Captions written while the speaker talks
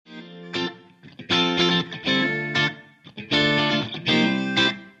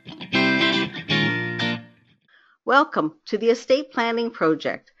Welcome to the Estate Planning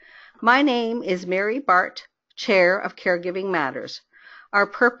Project. My name is Mary Bart, Chair of Caregiving Matters. Our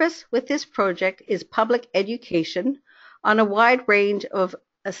purpose with this project is public education on a wide range of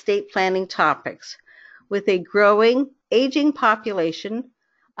estate planning topics. With a growing, aging population,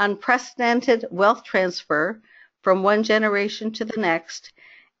 unprecedented wealth transfer from one generation to the next,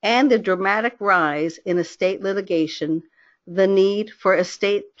 and the dramatic rise in estate litigation, the need for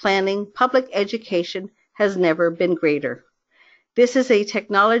estate planning public education has never been greater. This is a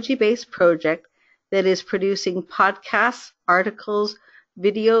technology-based project that is producing podcasts, articles,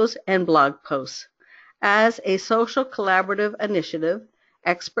 videos, and blog posts. As a social collaborative initiative,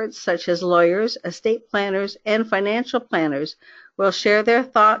 experts such as lawyers, estate planners, and financial planners will share their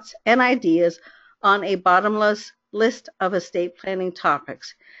thoughts and ideas on a bottomless list of estate planning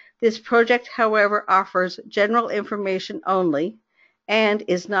topics. This project, however, offers general information only and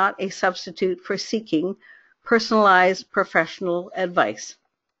is not a substitute for seeking personalized professional advice.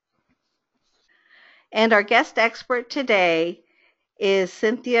 And our guest expert today is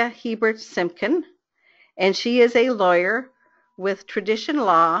Cynthia Hebert-Simkin, and she is a lawyer with Tradition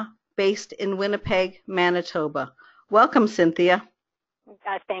Law based in Winnipeg, Manitoba. Welcome, Cynthia.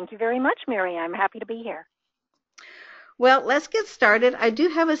 Thank you very much, Mary. I'm happy to be here. Well, let's get started. I do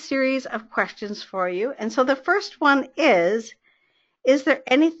have a series of questions for you. And so the first one is there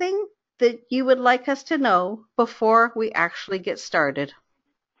anything that you would like us to know before we actually get started?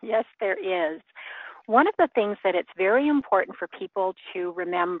 Yes, there is. One of the things that it's very important for people to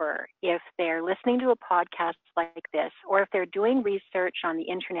remember if they're listening to a podcast like this, or if they're doing research on the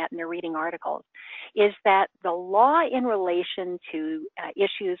internet and they're reading articles, is that the law in relation to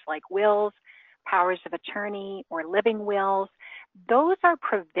issues like wills, powers of attorney, or living wills, those are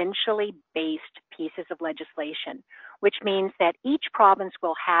provincially based pieces of legislation, which means that each province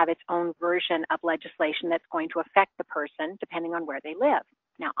will have its own version of legislation that's going to affect the person depending on where they live.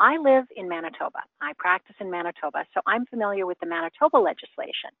 Now, I live in Manitoba. I practice in Manitoba, so I'm familiar with the Manitoba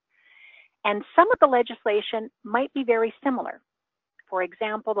legislation. And some of the legislation might be very similar. For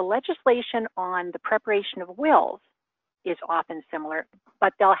example, the legislation on the preparation of wills is often similar,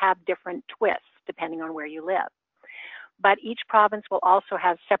 but they'll have different twists depending on where you live. But each province will also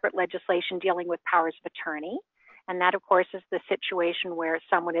have separate legislation dealing with powers of attorney. And that, of course, is the situation where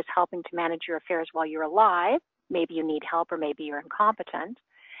someone is helping to manage your affairs while you're alive. Maybe you need help or maybe you're incompetent.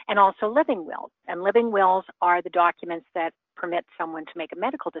 And also living wills. And living wills are the documents that permit someone to make a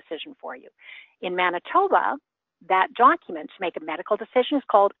medical decision for you. In Manitoba, that document to make a medical decision is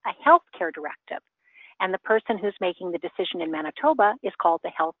called a healthcare directive. And the person who's making the decision in Manitoba is called the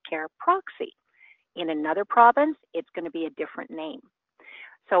healthcare proxy. In another province, it's going to be a different name.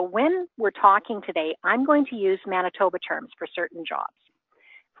 So when we're talking today, I'm going to use Manitoba terms for certain jobs.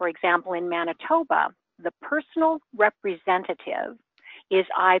 For example, in Manitoba, the personal representative is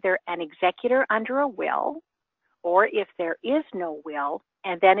either an executor under a will, or if there is no will,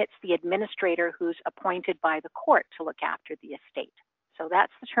 and then it's the administrator who's appointed by the court to look after the estate. So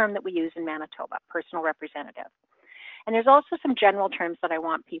that's the term that we use in Manitoba, personal representative. And there's also some general terms that I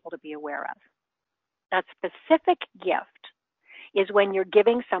want people to be aware of. A specific gift is when you're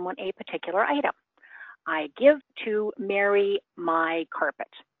giving someone a particular item. I give to Mary my carpet.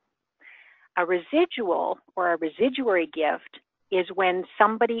 A residual or a residuary gift is when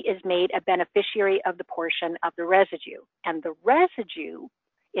somebody is made a beneficiary of the portion of the residue. And the residue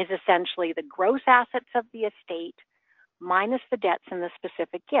is essentially the gross assets of the estate minus the debts and the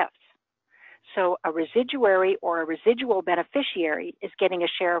specific gifts. So a residuary or a residual beneficiary is getting a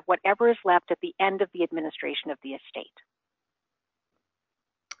share of whatever is left at the end of the administration of the estate.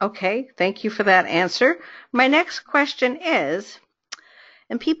 Okay, thank you for that answer. My next question is,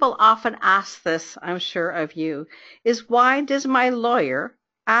 and people often ask this, I'm sure of you, is why does my lawyer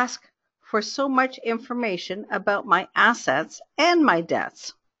ask for so much information about my assets and my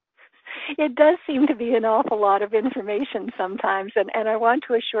debts? It does seem to be an awful lot of information sometimes, and I want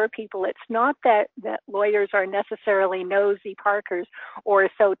to assure people it's not that lawyers are necessarily nosy Parkers or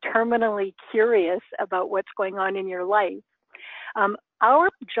so terminally curious about what's going on in your life. Our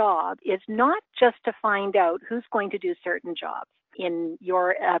job is not just to find out who's going to do certain jobs in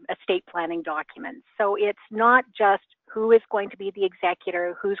your estate planning documents. So it's not just who is going to be the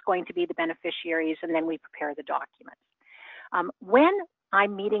executor, who's going to be the beneficiaries, and then we prepare the documents. When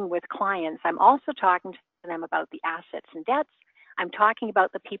I'm meeting with clients, I'm also talking to them about the assets and debts. I'm talking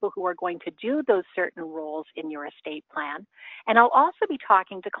about the people who are going to do those certain roles in your estate plan. And I'll also be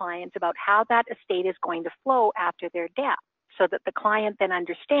talking to clients about how that estate is going to flow after their death, so that the client then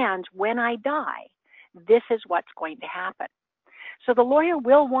understands when I die, this is what's going to happen. So the lawyer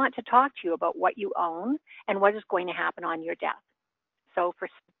will want to talk to you about what you own and what is going to happen on your death. So for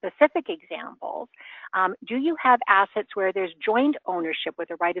specific examples, do you have assets where there's joint ownership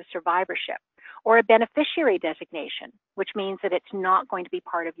with a right of survivorship, or a beneficiary designation, which means that it's not going to be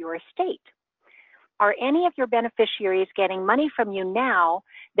part of your estate? Are any of your beneficiaries getting money from you now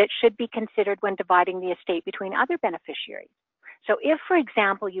that should be considered when dividing the estate between other beneficiaries? So if, for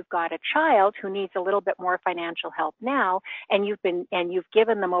example, you've got a child who needs a little bit more financial help now, and you've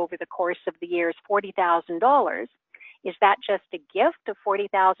given them over the course of the years $40,000, is that just a gift of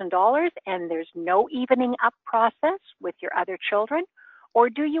 $40,000 and there's no evening up process with your other children?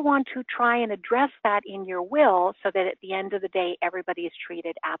 Or do you want to try and address that in your will so that at the end of the day, everybody is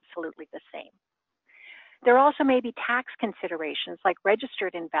treated absolutely the same? There also may be tax considerations like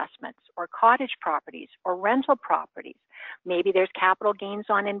registered investments or cottage properties or rental properties. Maybe there's capital gains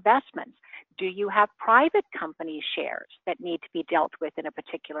on investments. Do you have private company shares that need to be dealt with in a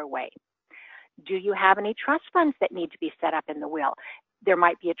particular way? Do you have any trust funds that need to be set up in the will? There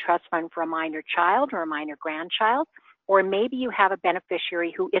might be a trust fund for a minor child or a minor grandchild, or maybe you have a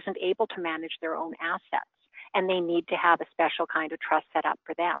beneficiary who isn't able to manage their own assets and they need to have a special kind of trust set up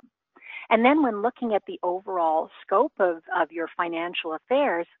for them. And then when looking at the overall scope of your financial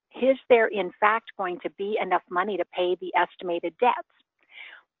affairs, is there in fact going to be enough money to pay the estimated debts?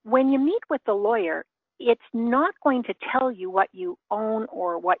 When you meet with the lawyer, it's not going to tell you what you own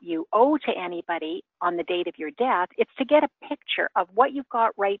or what you owe to anybody on the date of your death. It's to get a picture of what you've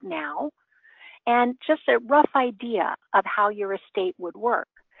got right now and just a rough idea of how your estate would work.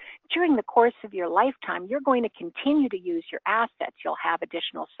 During the course of your lifetime, you're going to continue to use your assets. You'll have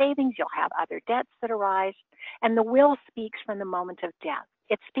additional savings, you'll have other debts that arise, and the will speaks from the moment of death.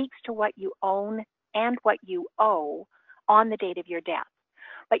 It speaks to what you own and what you owe on the date of your death.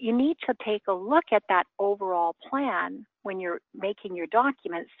 But you need to take a look at that overall plan when you're making your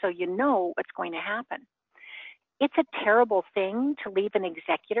documents so you know what's going to happen. It's a terrible thing to leave an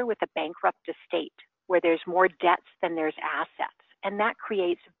executor with a bankrupt estate where there's more debts than there's assets. And that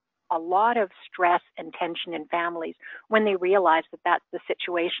creates a lot of stress and tension in families when they realize that that's the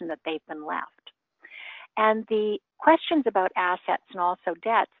situation that they've been left. And the questions about assets and also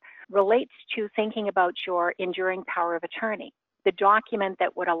debts relates to thinking about your enduring power of attorney, the document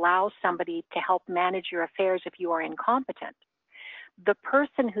that would allow somebody to help manage your affairs if you are incompetent. The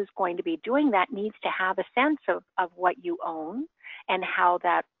person who's going to be doing that needs to have a sense of what you own and how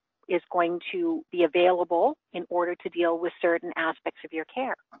that is going to be available in order to deal with certain aspects of your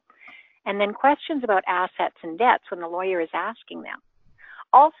care. And then questions about assets and debts when the lawyer is asking them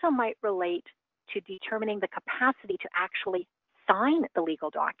also might relate to determining the capacity to actually sign the legal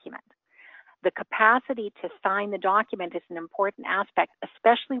document. The capacity to sign the document is an important aspect,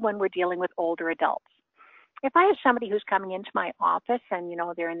 especially when we're dealing with older adults. If I have somebody who's coming into my office and,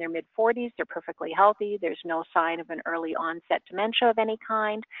 they're in their mid-40s, they're perfectly healthy, there's no sign of an early onset dementia of any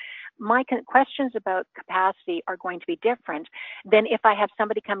kind, my questions about capacity are going to be different than if I have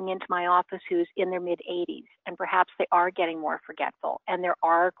somebody coming into my office who's in their mid-80s and perhaps they are getting more forgetful and there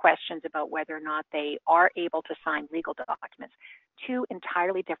are questions about whether or not they are able to sign legal documents. Two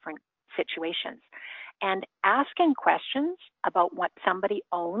entirely different situations. And asking questions about what somebody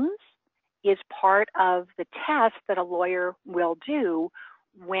owns is part of the test that a lawyer will do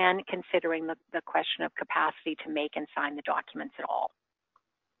when considering the question of capacity to make and sign the documents at all.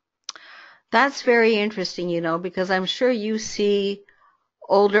 That's very interesting, because I'm sure you see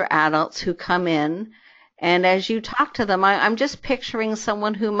older adults who come in, and as you talk to them, I'm just picturing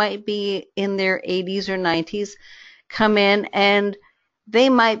someone who might be in their 80s or 90s come in, and they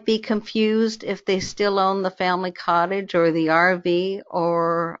might be confused if they still own the family cottage or the RV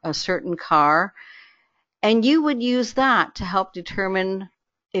or a certain car. And you would use that to help determine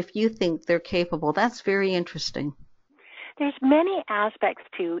if you think they're capable. That's very interesting. There's many aspects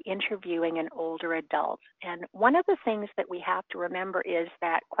to interviewing an older adult. And one of the things that we have to remember is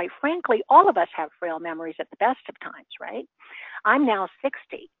that, quite frankly, all of us have frail memories at the best of times, right? I'm now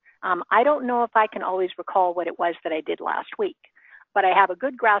 60. I don't know if I can always recall what it was that I did last week, but I have a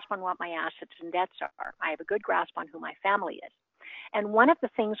good grasp on what my assets and debts are. I have a good grasp on who my family is. And one of the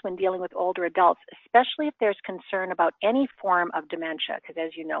things when dealing with older adults, especially if there's concern about any form of dementia, because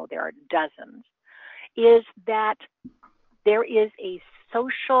as you know, there are dozens, is that there is a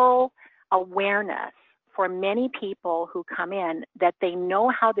social awareness for many people who come in that they know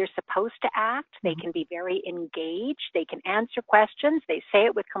how they're supposed to act. They can be very engaged. They can answer questions. They say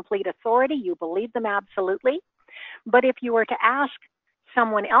it with complete authority. You believe them absolutely. But if you were to ask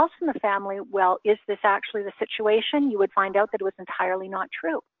someone else in the family, well, is this actually the situation? You would find out that it was entirely not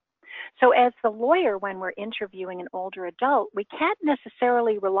true. So as the lawyer, when we're interviewing an older adult, we can't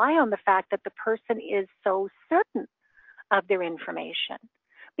necessarily rely on the fact that the person is so certain of their information,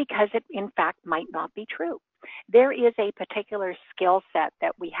 because it in fact might not be true. There is a particular skill set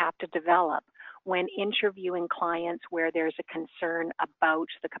that we have to develop when interviewing clients where there's a concern about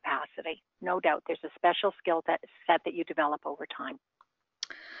the capacity. No doubt there's a special skill set that you develop over time.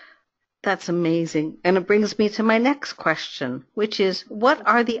 That's amazing. And it brings me to my next question, which is, what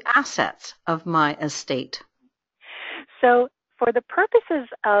are the assets of my estate? So for the purposes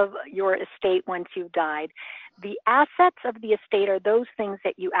of your estate once you've died, the assets of the estate are those things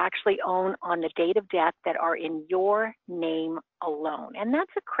that you actually own on the date of death that are in your name alone. And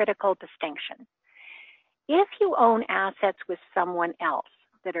that's a critical distinction. If you own assets with someone else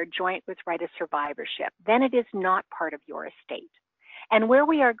that are joint with right of survivorship, then it is not part of your estate. And where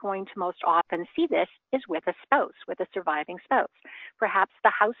we are going to most often see this is with a spouse, with a surviving spouse. Perhaps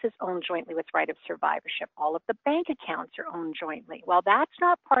the house is owned jointly with right of survivorship. All of the bank accounts are owned jointly. Well, that's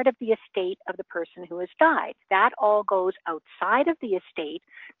not part of the estate of the person who has died. That all goes outside of the estate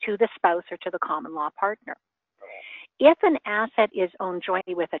to the spouse or to the common law partner. If an asset is owned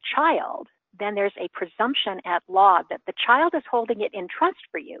jointly with a child, then there's a presumption at law that the child is holding it in trust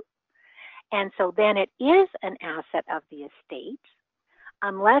for you. And so then it is an asset of the estate,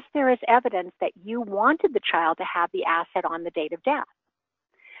 unless there is evidence that you wanted the child to have the asset on the date of death.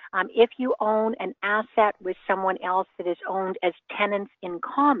 If you own an asset with someone else that is owned as tenants in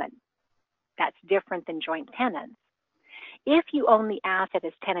common, that's different than joint tenants. If you own the asset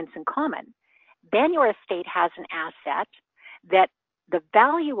as tenants in common, then your estate has an asset that the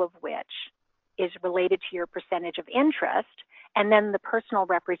value of which is related to your percentage of interest, and then the personal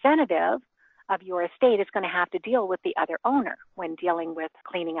representative of your estate is going to have to deal with the other owner when dealing with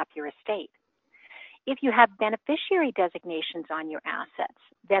cleaning up your estate. If you have beneficiary designations on your assets,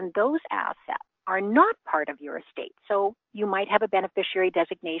 then those assets are not part of your estate. So you might have a beneficiary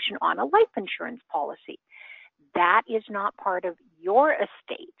designation on a life insurance policy. That is not part of your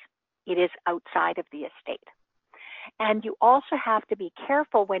estate. It is outside of the estate. And you also have to be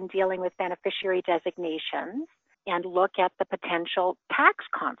careful when dealing with beneficiary designations and look at the potential tax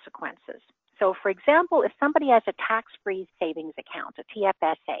consequences. So for example, if somebody has a tax-free savings account, a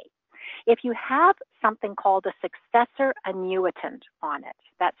TFSA, if you have something called a successor annuitant on it,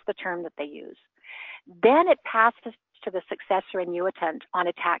 that's the term that they use, then it passes to the successor annuitant on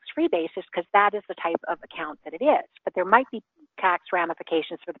a tax-free basis because that is the type of account that it is. But there might be tax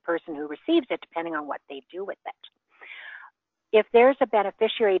ramifications for the person who receives it depending on what they do with it. If there's a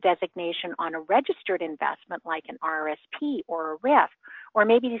beneficiary designation on a registered investment like an RRSP or a RIF, or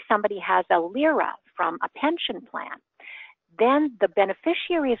maybe somebody has a LIRA from a pension plan, then the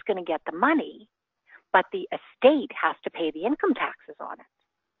beneficiary is going to get the money, but the estate has to pay the income taxes on it.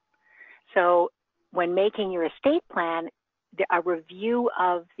 So when making your estate plan, a review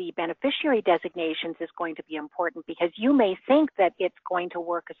of the beneficiary designations is going to be important because you may think that it's going to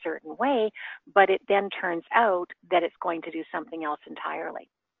work a certain way, but it then turns out that it's going to do something else entirely.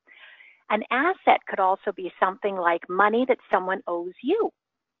 An asset could also be something like money that someone owes you.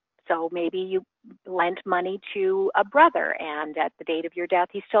 So maybe you lent money to a brother and at the date of your death,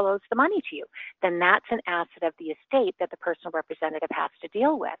 he still owes the money to you. Then that's an asset of the estate that the personal representative has to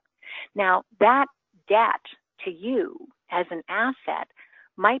deal with. Now, that debt to you as an asset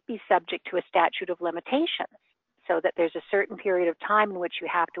might be subject to a statute of limitations, so that there's a certain period of time in which you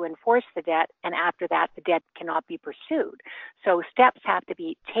have to enforce the debt, and after that, the debt cannot be pursued. So steps have to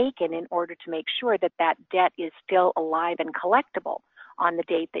be taken in order to make sure that that debt is still alive and collectible on the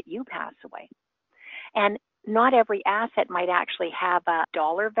date that you pass away. And not every asset might actually have a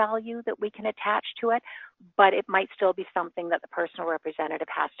dollar value that we can attach to it, but it might still be something that the personal representative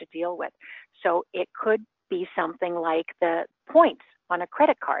has to deal with. So it could be something like the points on a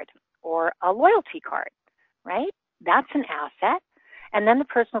credit card or a loyalty card, right? That's an asset. And then the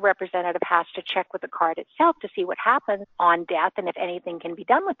personal representative has to check with the card itself to see what happens on death and if anything can be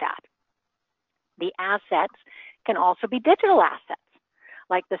done with that. The assets can also be digital assets,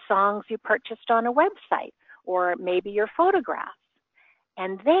 like the songs you purchased on a website or maybe your photographs.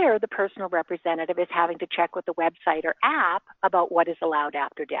 And there, the personal representative is having to check with the website or app about what is allowed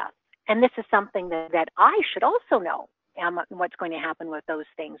after death. And this is something that I should also know, what's going to happen with those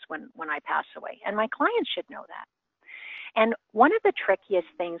things when I pass away. And my clients should know that. And one of the trickiest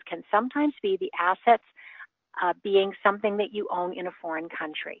things can sometimes be the assets being something that you own in a foreign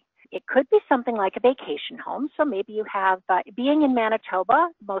country. It could be something like a vacation home. So maybe you have, being in Manitoba,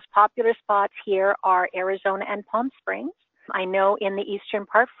 most popular spots here are Arizona and Palm Springs. I know in the eastern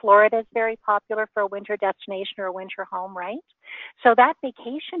part, Florida is very popular for a winter destination or a winter home, right? So that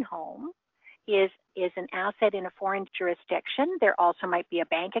vacation home is an asset in a foreign jurisdiction. There also might be a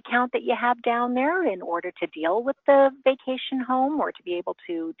bank account that you have down there in order to deal with the vacation home or to be able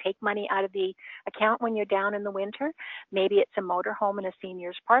to take money out of the account when you're down in the winter. Maybe it's a motor home in a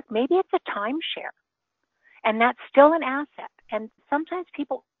senior's park. Maybe it's a timeshare. And that's still an asset. And sometimes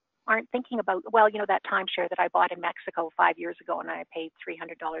people aren't thinking about, well, that timeshare that I bought in Mexico 5 years ago and I paid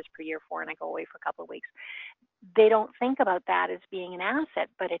 $300 per year for and I go away for a couple of weeks. They don't think about that as being an asset,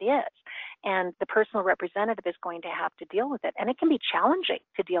 but it is. And the personal representative is going to have to deal with it. And it can be challenging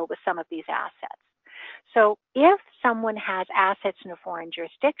to deal with some of these assets. So if someone has assets in a foreign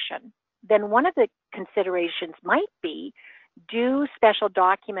jurisdiction, then one of the considerations might be, do special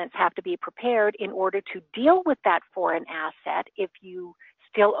documents have to be prepared in order to deal with that foreign asset if you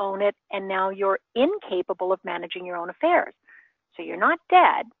still own it and now you're incapable of managing your own affairs? So you're not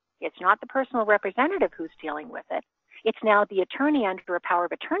dead. It's not the personal representative who's dealing with it. It's now the attorney under a power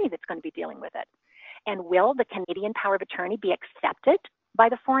of attorney that's going to be dealing with it. And will the Canadian power of attorney be accepted by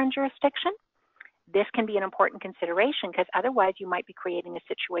the foreign jurisdiction? This can be an important consideration because otherwise you might be creating a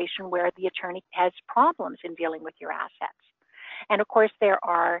situation where the attorney has problems in dealing with your assets. And of course, there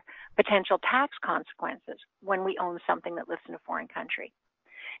are potential tax consequences when we own something that lives in a foreign country.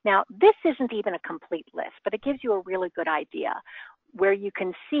 Now, this isn't even a complete list, but it gives you a really good idea where you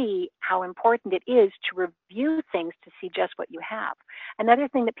can see how important it is to review things to see just what you have. Another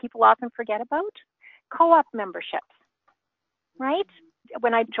thing that people often forget about, co-op memberships, right?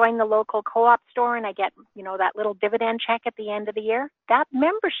 When I join the local co-op store and I get, that little dividend check at the end of the year, that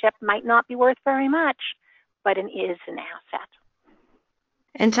membership might not be worth very much, but it is an asset.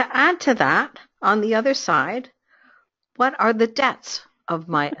 And to add to that, on the other side, what are the debts of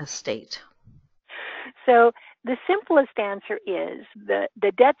my estate? So the simplest answer is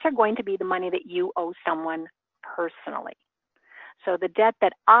the debts are going to be the money that you owe someone personally. So the debt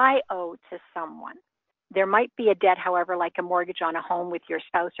that I owe to someone. There might be a debt, however, like a mortgage on a home with your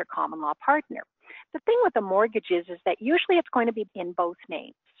spouse or common law partner. The thing with a mortgage is that usually it's going to be in both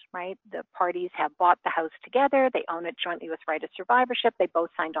names, right? The parties have bought the house together, they own it jointly with right of survivorship, they both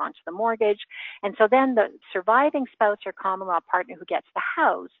signed on to the mortgage. And so then the surviving spouse or common law partner who gets the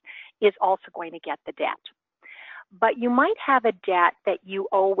house is also going to get the debt. But you might have a debt that you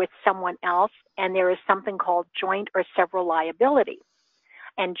owe with someone else, and there is something called joint or several liability.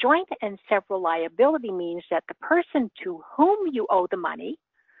 And joint and several liability means that the person to whom you owe the money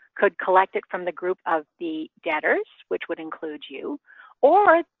could collect it from the group of the debtors, which would include you,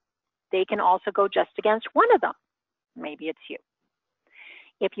 or they can also go just against one of them. Maybe it's you.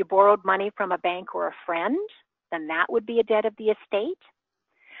 If you borrowed money from a bank or a friend, then that would be a debt of the estate.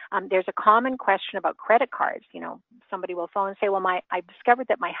 There's a common question about credit cards. Somebody will phone and say, well, I discovered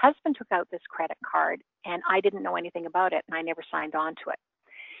that my husband took out this credit card and I didn't know anything about it and I never signed on to it.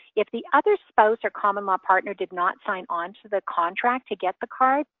 If the other spouse or common law partner did not sign on to the contract to get the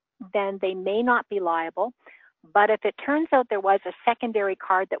card, then they may not be liable. But if it turns out there was a secondary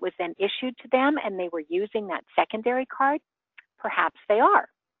card that was then issued to them and they were using that secondary card, perhaps they are.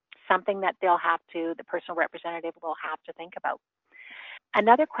 Something that the personal representative will have to think about.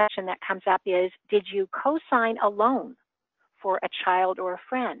 Another question that comes up is, did you co-sign a loan for a child or a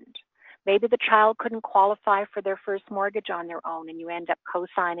friend? Maybe the child couldn't qualify for their first mortgage on their own and you end up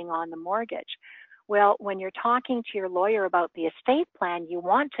co-signing on the mortgage. Well, when you're talking to your lawyer about the estate plan, you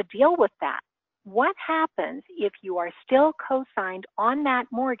want to deal with that. What happens if you are still co-signed on that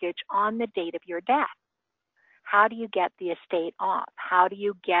mortgage on the date of your death? How do you get the estate off? How do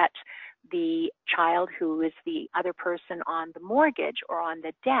you get the child who is the other person on the mortgage or on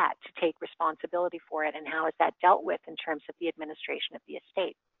the debt to take responsibility for it? And how is that dealt with in terms of the administration of the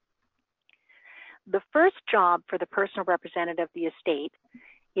estate? The first job for the personal representative of the estate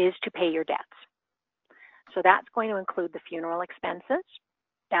is to pay your debts. So that's going to include the funeral expenses.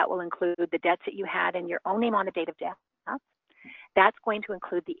 That will include the debts that you had in your own name on the date of death. That's going to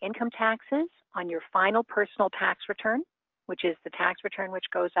include the income taxes on your final personal tax return, which is the tax return which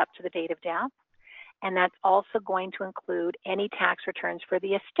goes up to the date of death. And that's also going to include any tax returns for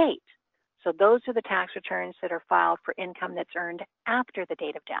the estate. So those are the tax returns that are filed for income that's earned after the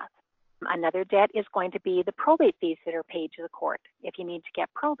date of death. Another debt is going to be the probate fees that are paid to the court if you need to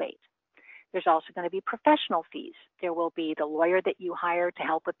get probate. There's also going to be professional fees. There will be the lawyer that you hire to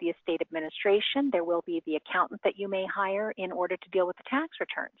help with the estate administration. There will be the accountant that you may hire in order to deal with the tax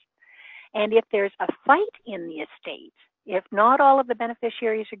returns. And if there's a fight in the estate, If not all of the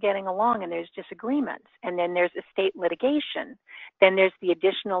beneficiaries are getting along and there's disagreements, and then there's estate litigation, then there's the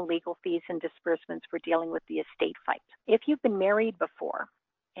additional legal fees and disbursements for dealing with the estate fight. If you've been married before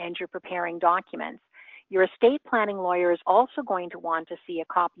and you're preparing documents, your estate planning lawyer is also going to want to see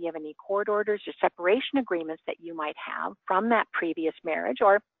a copy of any court orders or separation agreements that you might have from that previous marriage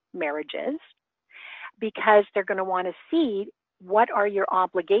or marriages, because they're going to want to see what are your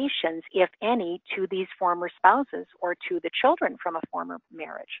obligations, if any, to these former spouses or to the children from a former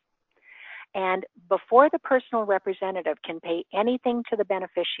marriage. And before the personal representative can pay anything to the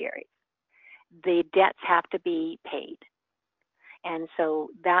beneficiary, the debts have to be paid. And so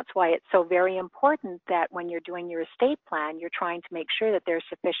that's why it's so very important that when you're doing your estate plan, you're trying to make sure that there's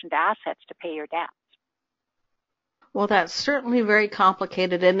sufficient assets to pay your debts. Well, that's certainly very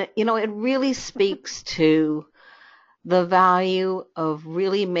complicated. And, it really speaks to the value of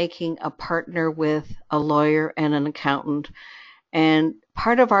really making a partner with a lawyer and an accountant. And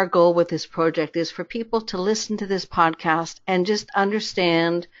part of our goal with this project is for people to listen to this podcast and just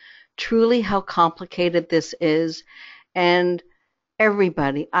understand truly how complicated this is. And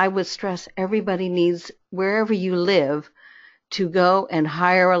everybody, I would stress, everybody needs, wherever you live, to go and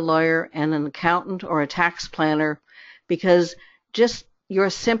hire a lawyer and an accountant or a tax planner, because just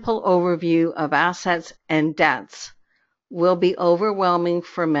your simple overview of assets and debts will be overwhelming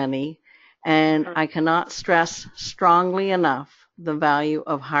for many. And I cannot stress strongly enough the value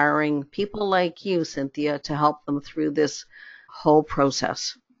of hiring people like you, Cynthia, to help them through this whole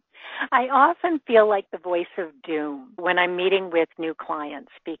process. I often feel like the voice of doom when I'm meeting with new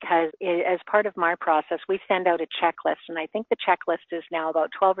clients, because as part of my process, we send out a checklist, and I think the checklist is now about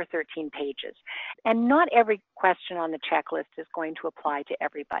 12 or 13 pages. And not every question on the checklist is going to apply to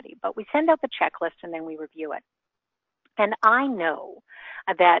everybody, but we send out the checklist and then we review it. And I know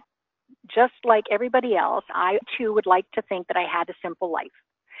that just like everybody else, I too would like to think that I had a simple life.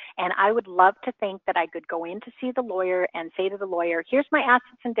 And I would love to think that I could go in to see the lawyer and say to the lawyer, here's my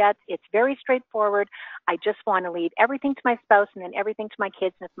assets and debts. It's very straightforward. I just want to leave everything to my spouse and then everything to my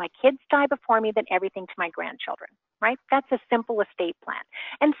kids. And if my kids die before me, then everything to my grandchildren, right? That's a simple estate plan.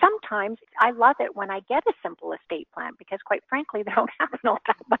 And sometimes I love it when I get a simple estate plan, because quite frankly, they don't happen all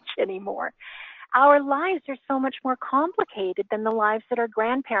that much anymore. Our lives are so much more complicated than the lives that our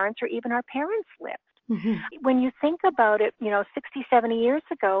grandparents or even our parents lived. Mm-hmm. When you think about it, 60, 70 years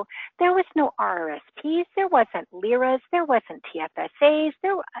ago, there was no RRSPs, there wasn't LIRAs, there wasn't TFSAs,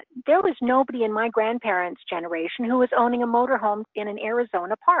 there was nobody in my grandparents' generation who was owning a motorhome in an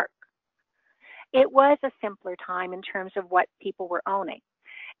Arizona park. It was a simpler time in terms of what people were owning.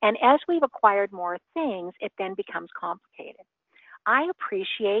 And as we've acquired more things, it then becomes complicated. I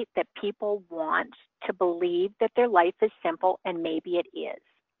appreciate that people want to believe that their life is simple, and maybe it is.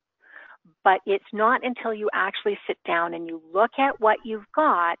 But it's not until you actually sit down and you look at what you've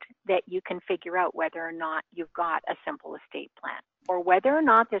got that you can figure out whether or not you've got a simple estate plan, or whether or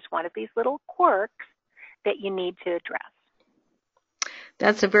not there's one of these little quirks that you need to address.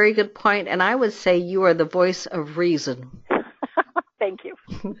 That's a very good point, and I would say you are the voice of reason. Thank you.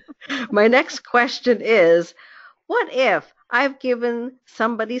 My next question is, what if I've given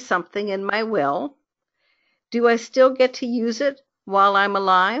somebody something in my will? Do I still get to use it while I'm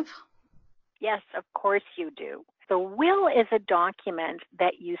alive? Yes, of course you do. The will is a document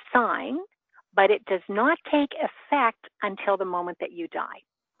that you sign, but it does not take effect until the moment that you die.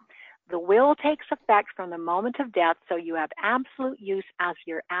 The will takes effect from the moment of death, so you have absolute use as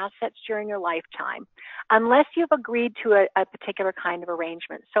your assets during your lifetime, unless you've agreed to a particular kind of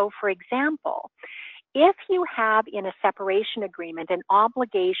arrangement. So, for example, if you have in a separation agreement an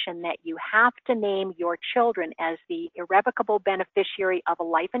obligation that you have to name your children as the irrevocable beneficiary of a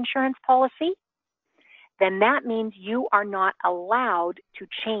life insurance policy, then that means you are not allowed to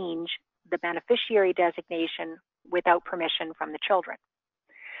change the beneficiary designation without permission from the children.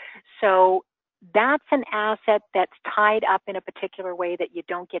 So that's an asset that's tied up in a particular way that you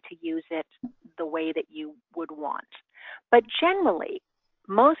don't get to use it the way that you would want. But generally,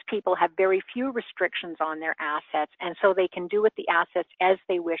 most people have very few restrictions on their assets, and so they can do with the assets as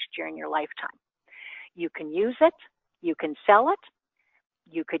they wish during your lifetime. You can use it, you can sell it,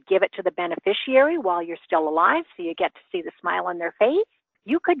 you could give it to the beneficiary while you're still alive so you get to see the smile on their face.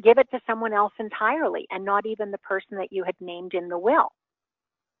 You could give it to someone else entirely and not even the person that you had named in the will.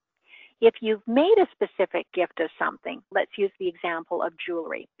 If you've made a specific gift of something, let's use the example of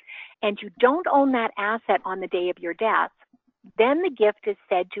jewelry, and you don't own that asset on the day of your death, then the gift is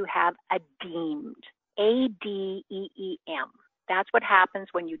said to have a deemed, A-D-E-E-M. That's what happens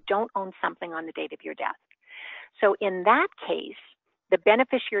when you don't own something on the date of your death. So in that case, the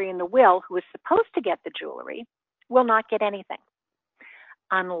beneficiary in the will, who is supposed to get the jewelry, will not get anything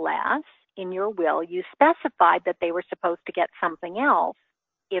unless in your will you specified that they were supposed to get something else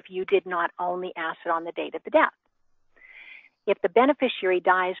if you did not own the asset on the date of the death. If the beneficiary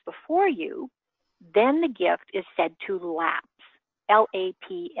dies before you, then the gift is said to lapse,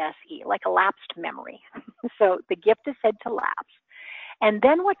 L-A-P-S-E, like a lapsed memory. So the gift is said to lapse. And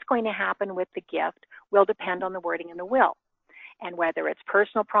then what's going to happen with the gift will depend on the wording in the will and whether it's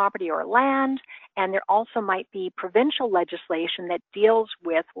personal property or land. And there also might be provincial legislation that deals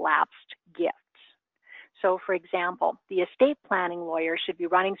with lapsed gifts. So for example, the estate planning lawyer should be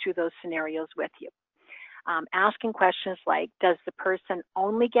running through those scenarios with you. Asking questions like, does the person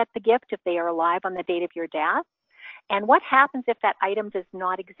only get the gift if they are alive on the date of your death? And what happens if that item does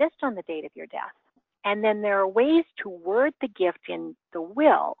not exist on the date of your death? And then there are ways to word the gift in the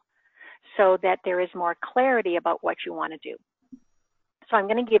will so that there is more clarity about what you want to do. So I'm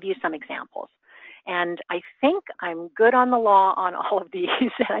going to give you some examples. And I think I'm good on the law on all of these,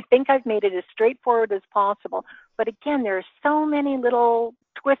 and I think I've made it as straightforward as possible. But again, there are so many little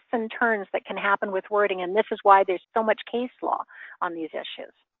twists and turns that can happen with wording, and this is why there's so much case law on these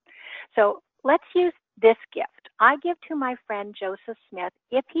issues. So let's use this gift. I give to my friend Joseph Smith,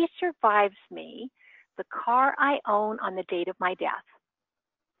 if he survives me, the car I own on the date of my death.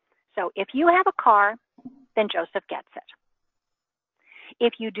 So if you have a car, then Joseph gets it.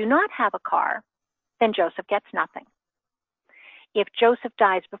 If you do not have a car, then Joseph gets nothing. If Joseph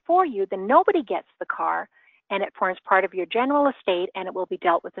dies before you, then nobody gets the car, and it forms part of your general estate, and it will be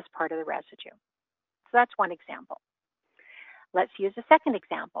dealt with as part of the residue. So that's one example. Let's use a second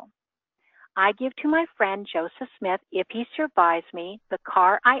example. I give to my friend Joseph Smith, if he survives me, the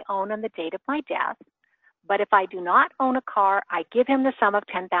car I own on the date of my death, but if I do not own a car, I give him the sum of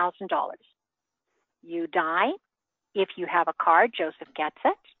 $10,000. You die. If you have a car, Joseph gets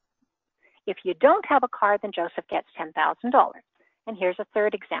it. If you don't have a car, then Joseph gets $10,000. And here's a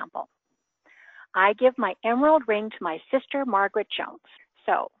third example. I give my emerald ring to my sister, Margaret Jones.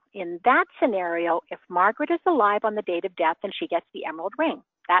 So in that scenario, if Margaret is alive on the date of death, then she gets the emerald ring.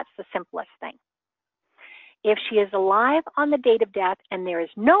 That's the simplest thing. If she is alive on the date of death and there is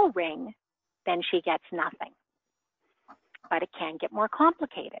no ring, then she gets nothing. But it can get more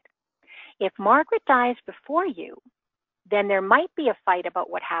complicated. If Margaret dies before you, then there might be a fight about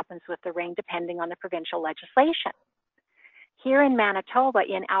what happens with the ring depending on the provincial legislation. Here in Manitoba,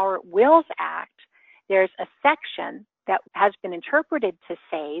 in our Wills Act, there's a section that has been interpreted to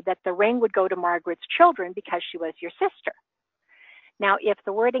say that the ring would go to Margaret's children because she was your sister. Now, if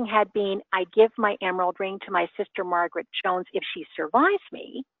the wording had been, I give my emerald ring to my sister Margaret Jones if she survives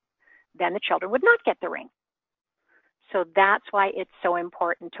me, then the children would not get the ring. So that's why it's so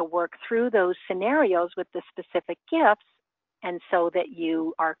important to work through those scenarios with the specific gifts, and so that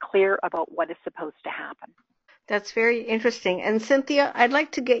you are clear about what is supposed to happen. That's very interesting. And Cynthia, I'd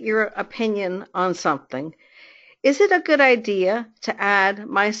like to get your opinion on something. Is it a good idea to add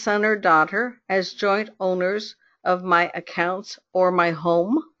my son or daughter as joint owners of my accounts or my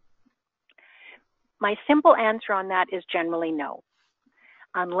home? My simple answer on that is generally no,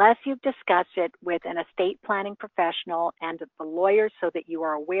 unless you've discussed it with an estate planning professional and the lawyer so that you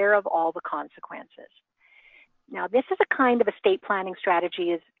are aware of all the consequences. Now, this is a kind of estate planning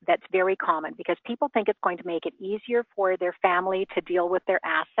strategy that's very common because people think it's going to make it easier for their family to deal with their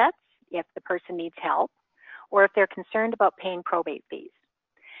assets if the person needs help, or if they're concerned about paying probate fees.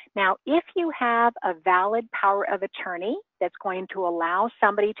 Now, if you have a valid power of attorney that's going to allow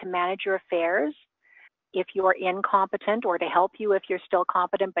somebody to manage your affairs, if you're incompetent, or to help you if you're still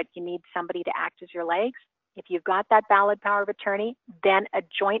competent but you need somebody to act as your legs, if you've got that valid power of attorney, then a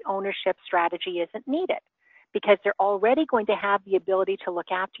joint ownership strategy isn't needed because they're already going to have the ability to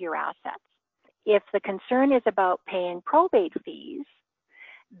look after your assets. If the concern is about paying probate fees,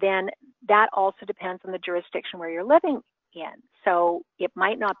 then that also depends on the jurisdiction where you're living in. So it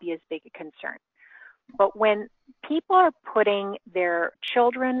might not be as big a concern. But when people are putting their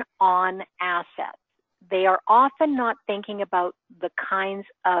children on assets, they are often not thinking about the kinds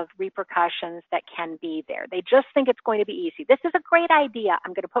of repercussions that can be there. They just think it's going to be easy. This is a great idea.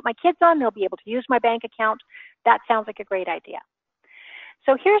 I'm going to put my kids on. They'll be able to use my bank account. That sounds like a great idea.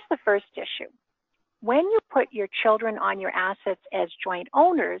 So here's the first issue. When you put your children on your assets as joint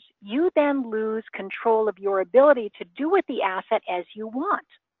owners, you then lose control of your ability to do with the asset as you want.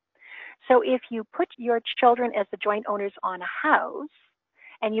 So if you put your children as the joint owners on a house,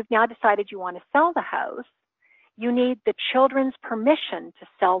 and you've now decided you want to sell the house, you need the children's permission to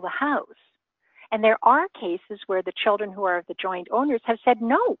sell the house. And there are cases where the children who are the joint owners have said,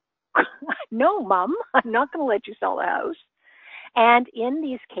 no, no, Mom, I'm not going to let you sell the house. And in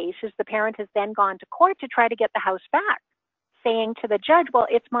these cases, the parent has then gone to court to try to get the house back, saying to the judge, well,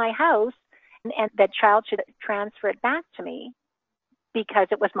 it's my house, and that child should transfer it back to me because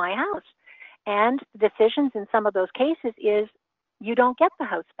it was my house. And the decisions in some of those cases is you don't get the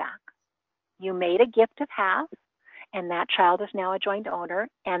house back. You made a gift of half, and that child is now a joint owner,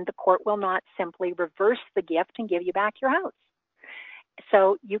 and the court will not simply reverse the gift and give you back your house.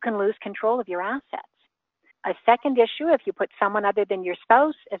 So you can lose control of your assets. A second issue, if you put someone other than your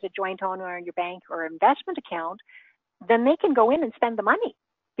spouse as a joint owner in your bank or investment account, then they can go in and spend the money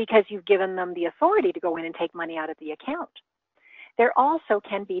because you've given them the authority to go in and take money out of the account. There also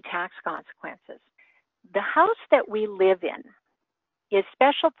can be tax consequences. The house that we live in is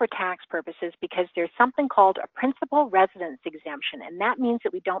special for tax purposes because there's something called a principal residence exemption, and that means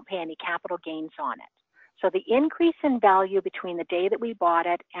that we don't pay any capital gains on it. So the increase in value between the day that we bought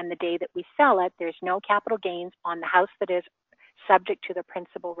it and the day that we sell it, there's no capital gains on the house that is subject to the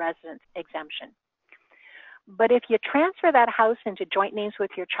principal residence exemption. But if you transfer that house into joint names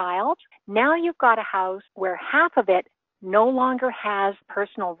with your child, now you've got a house where half of it no longer has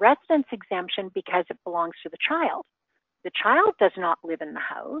personal residence exemption because it belongs to the child. The child does not live in the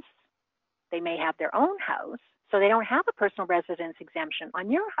house. They may have their own house, so they don't have a personal residence exemption on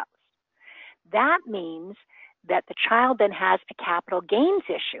your house. That means that the child then has a capital gains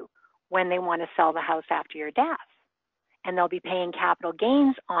issue when they want to sell the house after your death. And they'll be paying capital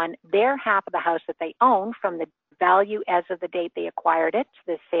gains on their half of the house that they own from the value as of the date they acquired it,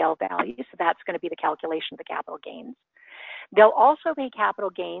 the sale value. So that's going to be the calculation of the capital gains. They'll also pay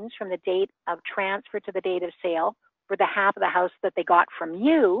capital gains from the date of transfer to the date of sale for the half of the house that they got from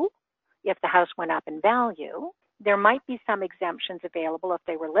you if the house went up in value. There might be some exemptions available if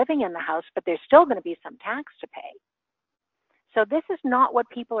they were living in the house, but there's still going to be some tax to pay. So this is not what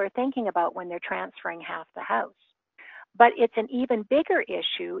people are thinking about when they're transferring half the house. But it's an even bigger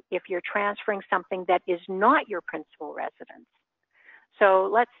issue if you're transferring something that is not your principal residence. So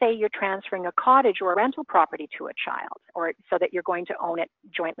let's say you're transferring a cottage or a rental property to a child, or so that you're going to own it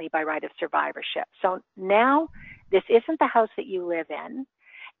jointly by right of survivorship. So now this isn't the house that you live in.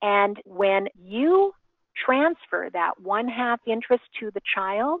 And when you transfer that 1/2 interest to the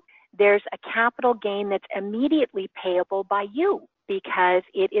child, there's a capital gain that's immediately payable by you because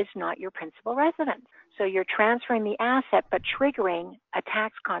it is not your principal residence. So you're transferring the asset but triggering a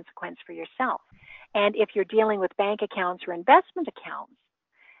tax consequence for yourself. And if you're dealing with bank accounts or investment accounts,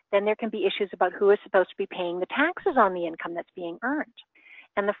 then there can be issues about who is supposed to be paying the taxes on the income that's being earned.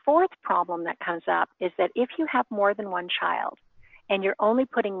 And the fourth problem that comes up is that if you have more than one child and you're only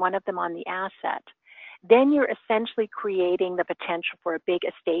putting one of them on the asset, then you're essentially creating the potential for a big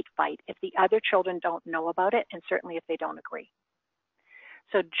estate fight if the other children don't know about it, and certainly if they don't agree.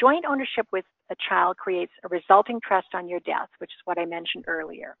 So joint ownership with a child creates a resulting trust on your death, which is what I mentioned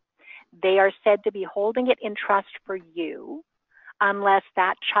earlier. They are said to be holding it in trust for you unless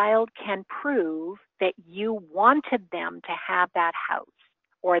that child can prove that you wanted them to have that house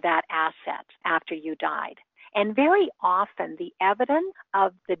or that asset after you died. And very often the evidence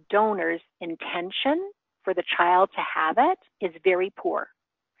of the donor's intention for the child to have it is very poor.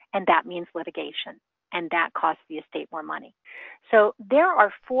 And that means litigation. And that costs the estate more money. So there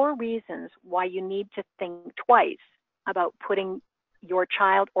are 4 reasons why you need to think twice about putting your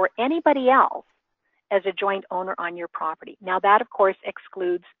child or anybody else as a joint owner on your property. Now that, of course,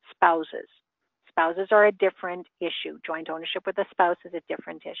 excludes spouses. Spouses are a different issue. Joint ownership with a spouse is a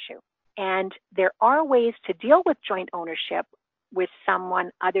different issue. And there are ways to deal with joint ownership with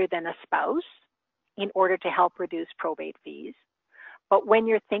someone other than a spouse in order to help reduce probate fees. But when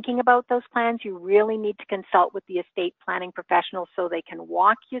you're thinking about those plans, you really need to consult with the estate planning professional so they can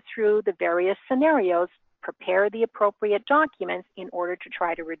walk you through the various scenarios, prepare the appropriate documents in order to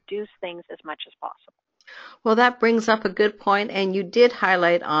try to reduce things as much as possible. Well, that brings up a good point, and you did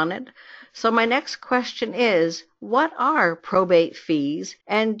highlight on it. So my next question is, what are probate fees,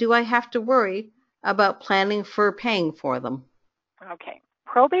 and do I have to worry about planning for paying for them? Okay.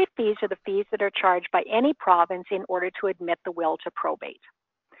 Probate fees are the fees that are charged by any province in order to admit the will to probate.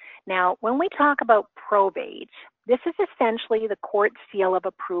 Now, when we talk about probate, this is essentially the court seal of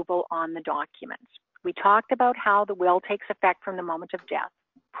approval on the documents. We talked about how the will takes effect from the moment of death.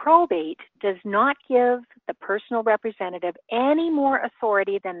 Probate does not give the personal representative any more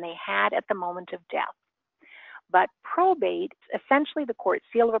authority than they had at the moment of death. But probate, essentially the court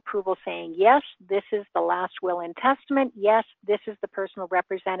seal of approval saying, yes, this is the last will and testament. Yes, this is the personal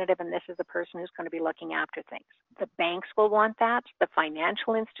representative, and this is the person who's going to be looking after things. The banks will want that. The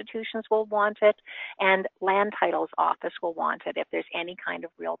financial institutions will want it. And land titles office will want it if there's any kind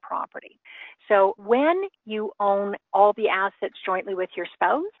of real property. So when you own all the assets jointly with your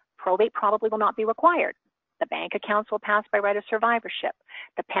spouse, probate probably will not be required. The bank accounts will pass by right of survivorship.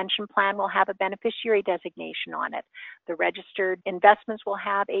 The pension plan will have a beneficiary designation on it. The registered investments will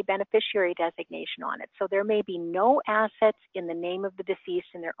have a beneficiary designation on it. So there may be no assets in the name of the deceased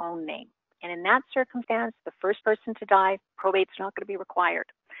in their own name. And in that circumstance, the first person to die, probate's not going to be required.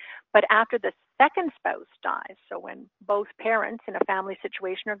 But after the second spouse dies, so when both parents in a family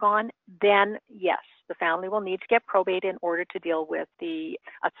situation are gone, then yes, the family will need to get probate in order to deal with the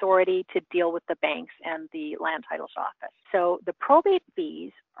authority to deal with the banks and the land titles office. So the probate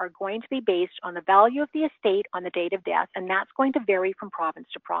fees are going to be based on the value of the estate on the date of death, and that's going to vary from province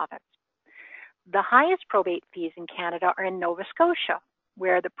to province. The highest probate fees in Canada are in Nova Scotia,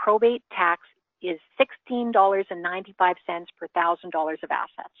 where the probate tax is $16.95 per $1,000 of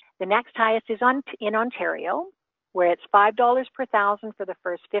assets. The next highest is in Ontario, where it's $5 per thousand for the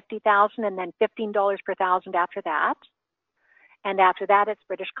first $50,000 and then $15 per thousand after that. And after that, it's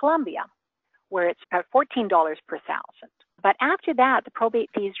British Columbia, where it's about $14 per thousand. But after that, the probate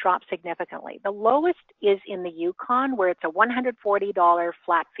fees drop significantly. The lowest is in the Yukon, where it's a $140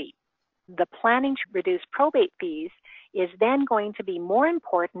 flat fee. The planning to reduce probate fees is then going to be more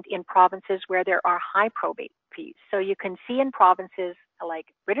important in provinces where there are high probate fees. So you can see in provinces like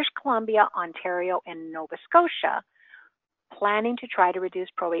British Columbia, Ontario, and Nova Scotia, planning to try to reduce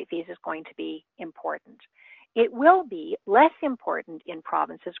probate fees is going to be important. It will be less important in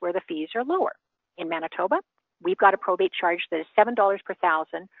provinces where the fees are lower. In Manitoba, we've got a probate charge that is $7 per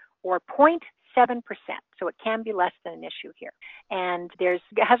thousand or 0.7%, so it can be less than an issue here. And it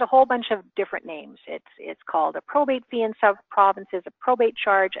has a whole bunch of different names. It's called a probate fee in some provinces, a probate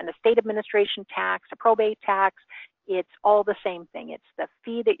charge, an estate administration tax, a probate tax. It's all the same thing. It's the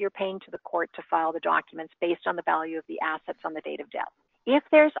fee that you're paying to the court to file the documents based on the value of the assets on the date of death. If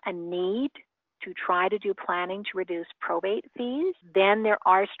there's a need to try to do planning to reduce probate fees, then there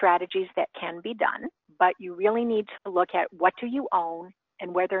are strategies that can be done, but you really need to look at what do you own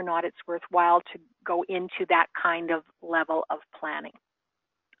and whether or not it's worthwhile to go into that kind of level of planning.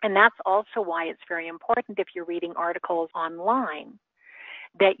 And that's also why it's very important if you're reading articles online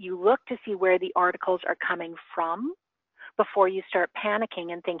that you look to see where the articles are coming from before you start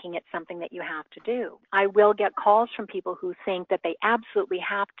panicking and thinking it's something that you have to do. I will get calls from people who think that they absolutely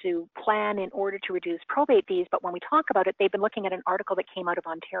have to plan in order to reduce probate fees, but when we talk about it, they've been looking at an article that came out of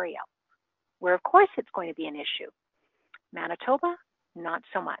Ontario, where of course it's going to be an issue. Manitoba, not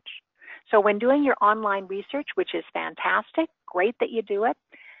so much. So when doing your online research, which is fantastic, great that you do it,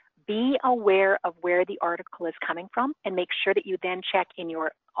 be aware of where the article is coming from and make sure that you then check in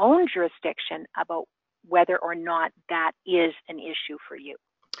your own jurisdiction about whether or not that is an issue for you.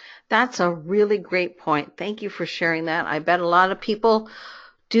 That's a really great point. Thank you for sharing that. I bet a lot of people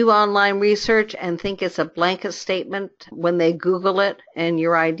do online research and think it's a blanket statement when they Google it, and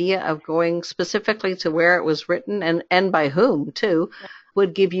your idea of going specifically to where it was written and by whom too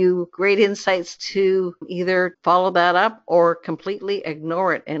would give you great insights to either follow that up or completely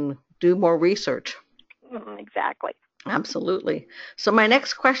ignore it and do more research. Exactly. Absolutely. So my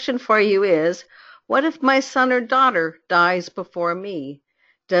next question for you is, what if my son or daughter dies before me?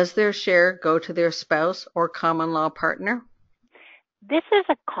 Does their share go to their spouse or common law partner? This is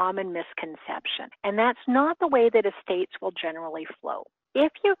a common misconception, and that's not the way that estates will generally flow.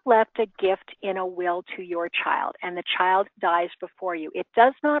 If you've left a gift in a will to your child and the child dies before you, it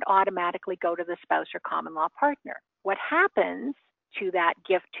does not automatically go to the spouse or common law partner. What happens to that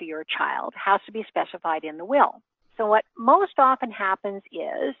gift to your child has to be specified in the will. So what most often happens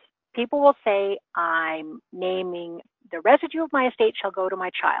is people will say, I'm naming the residue of my estate shall go to my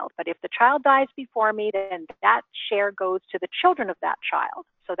child. But if the child dies before me, then that share goes to the children of that child.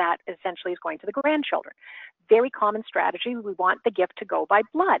 So that essentially is going to the grandchildren. Very common strategy. We want the gift to go by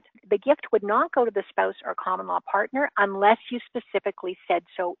blood. The gift would not go to the spouse or common law partner unless you specifically said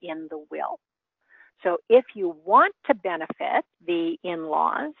so in the will. So if you want to benefit the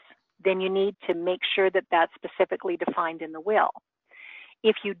in-laws, then you need to make sure that that's specifically defined in the will.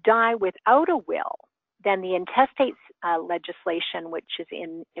 If you die without a will, then the intestate legislation, which is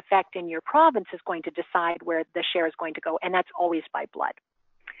in effect in your province, is going to decide where the share is going to go, and that's always by blood.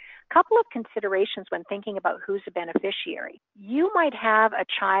 A couple of considerations when thinking about who's a beneficiary. You might have a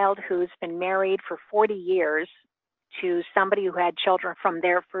child who's been married for 40 years to somebody who had children from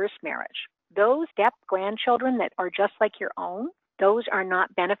their first marriage. those step-grandchildren that are just like your own, those are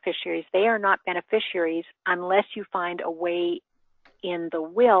not beneficiaries. They are not beneficiaries unless you find a way in the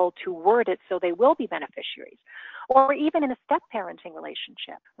will to word it so they will be beneficiaries. Or even in a step-parenting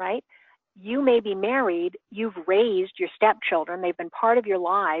relationship, right? You may be married, you've raised your stepchildren, they've been part of your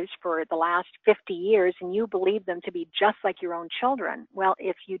lives for the last 50 years, and you believe them to be just like your own children. Well,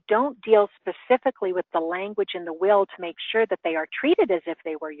 if you don't deal specifically with the language in the will to make sure that they are treated as if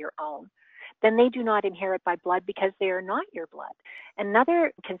they were your own, then they do not inherit by blood because they are not your blood.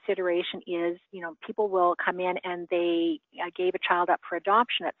 Another consideration is, people will come in and they gave a child up for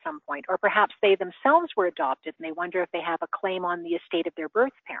adoption at some point, or perhaps they themselves were adopted and they wonder if they have a claim on the estate of their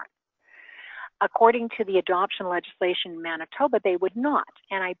birth parent. According to the adoption legislation in Manitoba, they would not.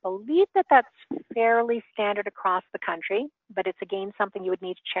 And I believe that that's fairly standard across the country, but it's again something you would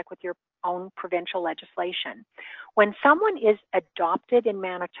need to check with your own provincial legislation. When someone is adopted in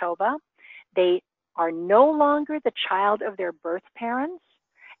Manitoba, they are no longer the child of their birth parents,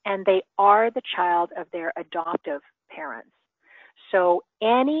 and they are the child of their adoptive parents. So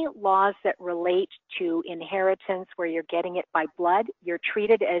any laws that relate to inheritance where you're getting it by blood, you're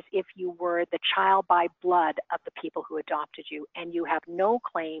treated as if you were the child by blood of the people who adopted you, and you have no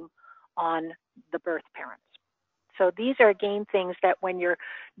claim on the birth parents. So these are, again, things that when you're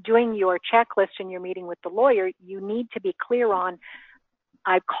doing your checklist and you're meeting with the lawyer, you need to be clear on.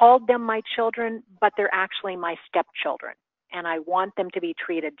 I've called them my children, but they're actually my stepchildren, and I want them to be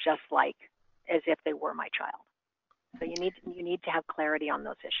treated just like as if they were my child. So you need to have clarity on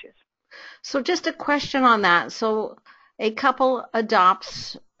those issues. So just a question on that. So a couple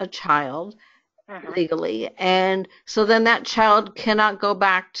adopts a child legally, and so then that child cannot go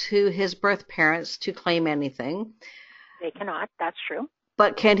back to his birth parents to claim anything. They cannot. That's true.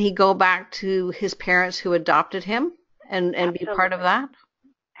 But can he go back to his parents who adopted him and be part of that?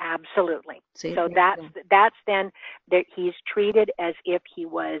 Absolutely. See, so that's then that he's treated as if he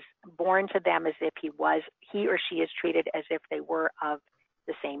was born to them, as if he or she is treated as if they were of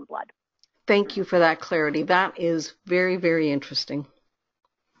the same blood. Thank you for that clarity. That is very, very interesting.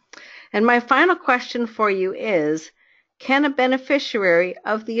 And my final question for you is, can a beneficiary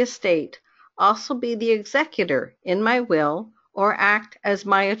of the estate also be the executor in my will or act as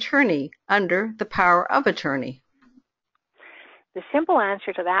my attorney under the power of attorney? The simple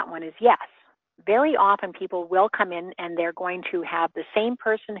answer to that one is yes. Very often people will come in and they're going to have the same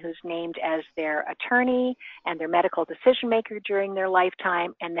person who's named as their attorney and their medical decision maker during their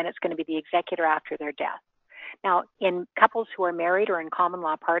lifetime, and then it's going to be the executor after their death. Now, in couples who are married or in common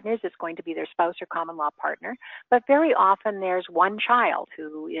law partners, it's going to be their spouse or common law partner. But very often there's one child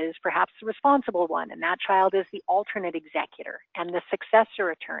who is perhaps the responsible one, and that child is the alternate executor and the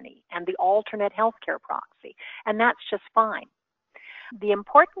successor attorney and the alternate healthcare proxy, and that's just fine. The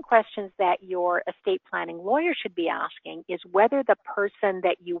important questions that your estate planning lawyer should be asking is whether the person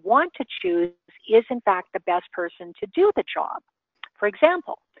that you want to choose is in fact the best person to do the job. For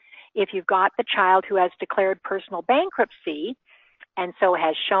example, if you've got the child who has declared personal bankruptcy and so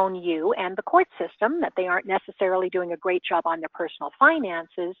has shown you and the court system that they aren't necessarily doing a great job on their personal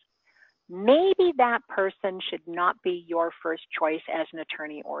finances, maybe that person should not be your first choice as an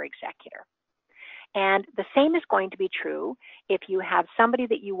attorney or executor. And the same is going to be true if you have somebody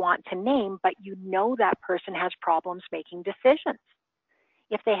that you want to name, but you know that person has problems making decisions.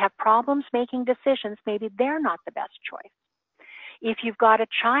 If they have problems making decisions, maybe they're not the best choice. If you've got a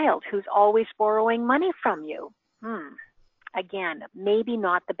child who's always borrowing money from you, again, maybe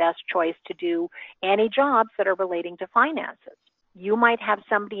not the best choice to do any jobs that are relating to finances. You might have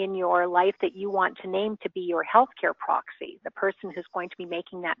somebody in your life that you want to name to be your healthcare proxy, the person who's going to be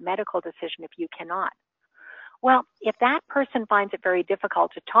making that medical decision if you cannot. Well, if that person finds it very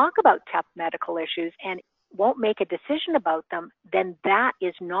difficult to talk about tough medical issues and won't make a decision about them, then that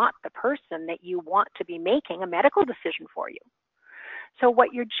is not the person that you want to be making a medical decision for you. So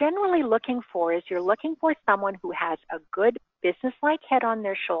what you're generally looking for is you're looking for someone who has a good business-like head on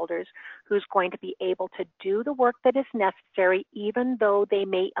their shoulders, who's going to be able to do the work that is necessary, even though they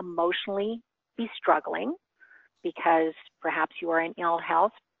may emotionally be struggling because perhaps you are in ill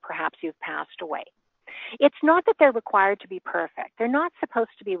health, perhaps you've passed away. It's not that they're required to be perfect. They're not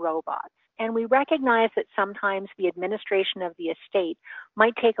supposed to be robots. And we recognize that sometimes the administration of the estate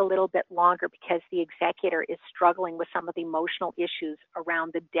might take a little bit longer because the executor is struggling with some of the emotional issues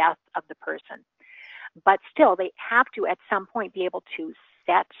around the death of the person. But still, they have to at some point be able to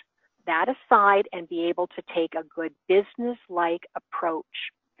set that aside and be able to take a good business-like approach.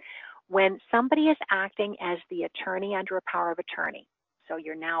 When somebody is acting as the attorney under a power of attorney, So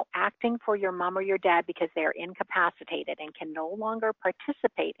you're now acting for your mom or your dad because they are incapacitated and can no longer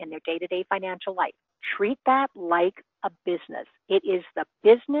participate in their day-to-day financial life. Treat that like a business. It is the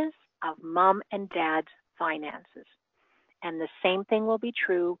business of mom and dad's finances. And the same thing will be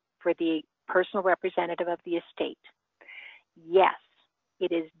true for the personal representative of the estate. Yes,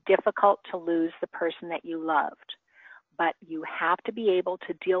 it is difficult to lose the person that you loved, but you have to be able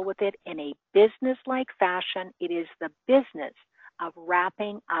to deal with it in a business-like fashion. It is the business of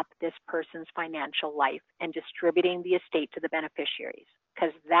wrapping up this person's financial life and distributing the estate to the beneficiaries,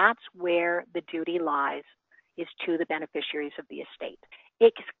 because that's where the duty lies, is to the beneficiaries of the estate.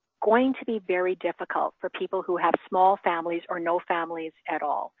 It's going to be very difficult for people who have small families or no families at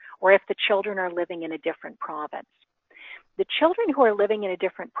all, or if the children are living in a different province. The children who are living in a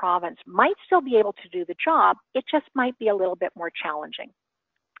different province might still be able to do the job. It just might be a little bit more challenging.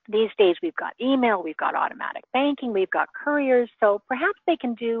 These days we've got email, we've got automatic banking, we've got couriers, so perhaps they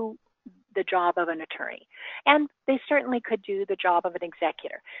can do the job of an attorney. And they certainly could do the job of an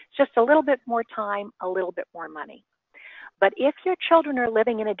executor. It's just a little bit more time, a little bit more money. But if your children are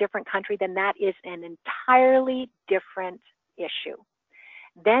living in a different country, then that is an entirely different issue.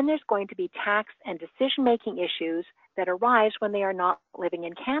 Then there's going to be tax and decision-making issues that arise when they are not living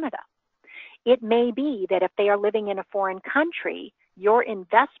in Canada. It may be that if they are living in a foreign country, your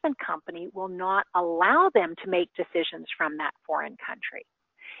investment company will not allow them to make decisions from that foreign country.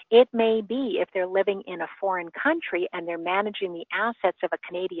 It may be if they're living in a foreign country and they're managing the assets of a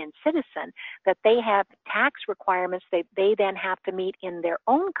Canadian citizen, that they have tax requirements that they then have to meet in their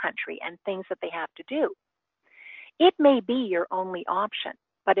own country and things that they have to do. It may be your only option,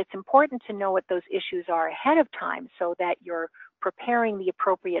 but it's important to know what those issues are ahead of time so that you're preparing the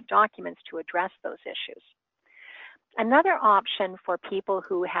appropriate documents to address those issues. Another option for people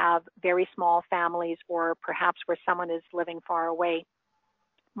who have very small families, or perhaps where someone is living far away,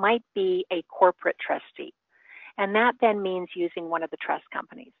 might be a corporate trustee. And that then means using one of the trust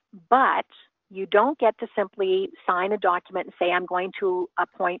companies. But you don't get to simply sign a document and say, I'm going to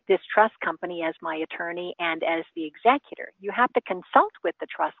appoint this trust company as my attorney and as the executor. You have to consult with the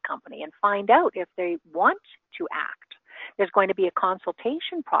trust company and find out if they want to act. There's going to be a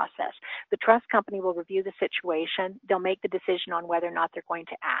consultation process. The trust company will review the situation. They'll make the decision on whether or not they're going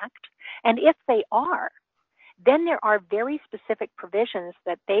to act. And if they are, then there are very specific provisions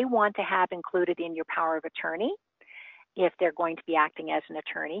that they want to have included in your power of attorney, if they're going to be acting as an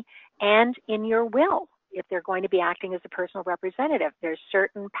attorney, and in your will, if they're going to be acting as a personal representative. There's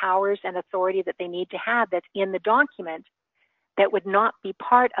certain powers and authority that they need to have that's in the document that would not be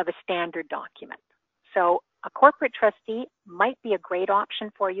part of a standard document. So a corporate trustee might be a great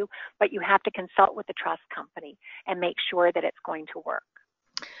option for you, but you have to consult with the trust company and make sure that it's going to work.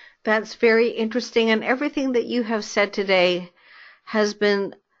 That's very interesting, and everything that you have said today has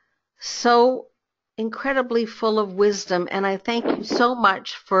been so incredibly full of wisdom, and I thank you so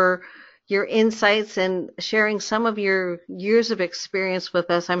much for your insights and sharing some of your years of experience with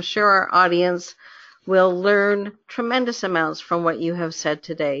us. I'm sure our audience will learn tremendous amounts from what you have said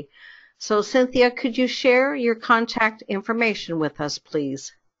today. So, Cynthia, could you share your contact information with us,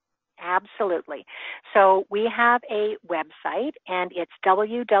 please? Absolutely. So we have a website, and it's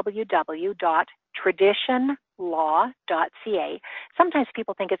www.traditionlaw.ca. Sometimes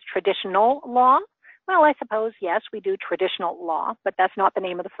people think it's traditional law. Well, I suppose, yes, we do traditional law, but that's not the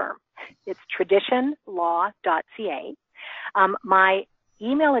name of the firm. It's traditionlaw.ca. My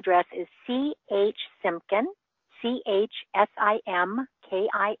email address is chsimkin, CHSIMKIN,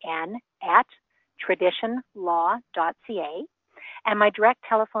 @traditionlaw.ca. And my direct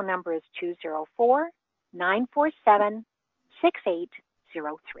telephone number is 204-947-6803.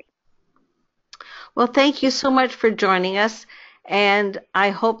 Well, thank you so much for joining us. And I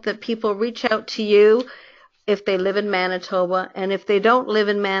hope that people reach out to you if they live in Manitoba. And if they don't live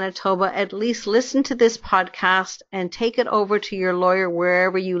in Manitoba, at least listen to this podcast and take it over to your lawyer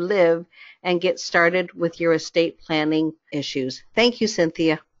wherever you live and get started with your estate planning issues. Thank you,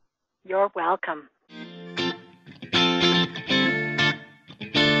 Cynthia. You're welcome.